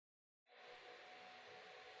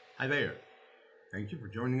Hi there. Thank you for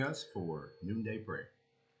joining us for Noonday Prayer.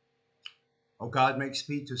 O God, make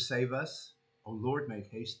speed to save us. O Lord,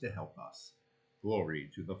 make haste to help us.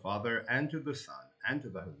 Glory to the Father, and to the Son, and to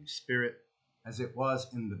the Holy Spirit, as it was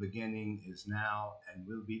in the beginning, is now, and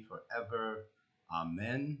will be forever.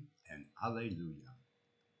 Amen and Alleluia.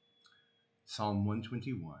 Psalm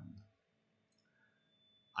 121.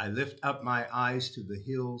 I lift up my eyes to the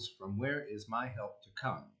hills, from where is my help to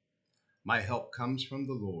come? My help comes from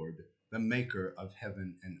the Lord, the maker of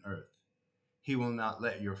heaven and earth. He will not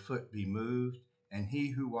let your foot be moved, and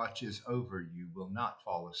he who watches over you will not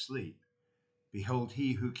fall asleep. Behold,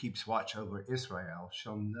 he who keeps watch over Israel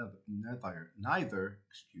shall neither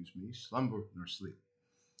slumber nor sleep.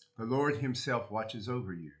 The Lord himself watches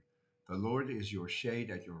over you. The Lord is your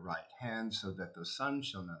shade at your right hand, so that the sun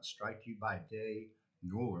shall not strike you by day,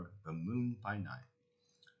 nor the moon by night.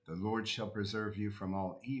 The Lord shall preserve you from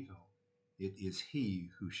all evil. It is he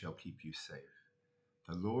who shall keep you safe.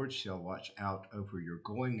 The Lord shall watch out over your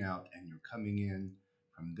going out and your coming in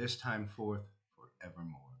from this time forth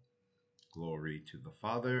forevermore. Glory to the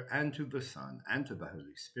Father, and to the Son, and to the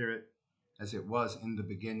Holy Spirit, as it was in the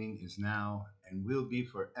beginning, is now, and will be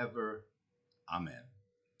forever. Amen.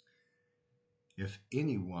 If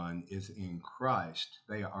anyone is in Christ,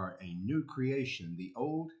 they are a new creation. The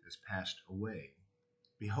old has passed away.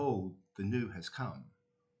 Behold, the new has come.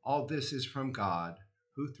 All this is from God,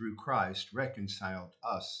 who through Christ reconciled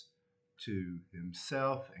us to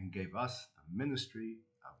himself and gave us the ministry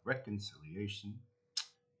of reconciliation.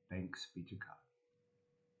 Thanks be to God.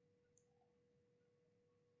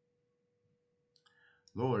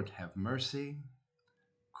 Lord, have mercy.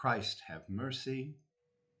 Christ, have mercy.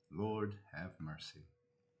 Lord, have mercy.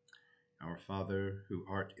 Our Father, who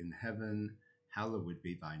art in heaven, hallowed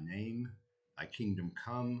be thy name. Thy kingdom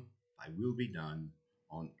come, thy will be done,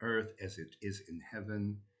 on earth as it is in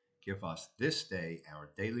heaven. Give us this day our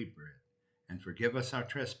daily bread, and forgive us our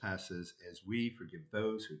trespasses as we forgive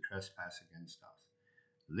those who trespass against us.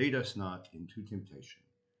 Lead us not into temptation,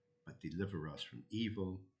 but deliver us from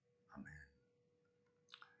evil. Amen.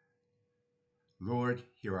 Lord,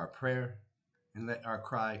 hear our prayer, and let our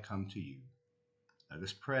cry come to you. Let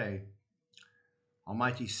us pray.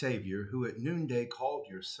 Almighty Savior, who at noonday called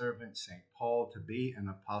your servant St. Paul to be an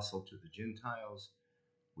apostle to the Gentiles,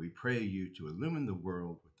 we pray you to illumine the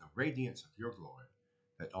world with the radiance of your glory,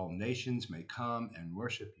 that all nations may come and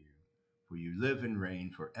worship you, for you live and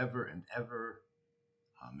reign forever and ever.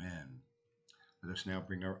 Amen. Let us now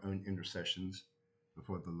bring our own intercessions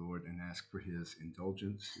before the Lord and ask for his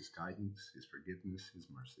indulgence, his guidance, his forgiveness, his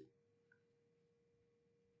mercy.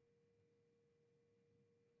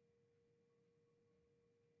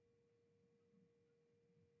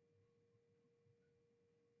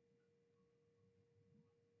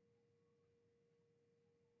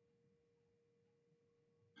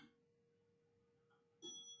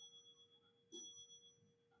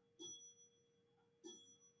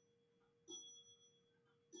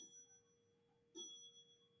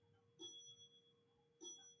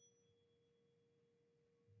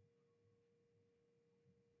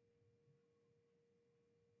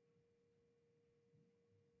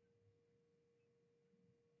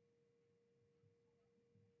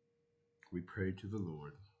 We pray to the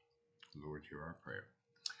Lord. Lord, hear our prayer.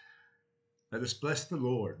 Let us bless the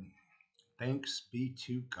Lord. Thanks be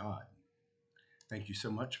to God. Thank you so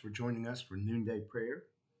much for joining us for Noonday Prayer,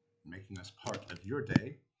 making us part of your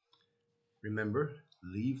day. Remember,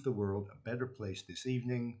 leave the world a better place this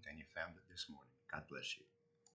evening than you found it this morning. God bless you.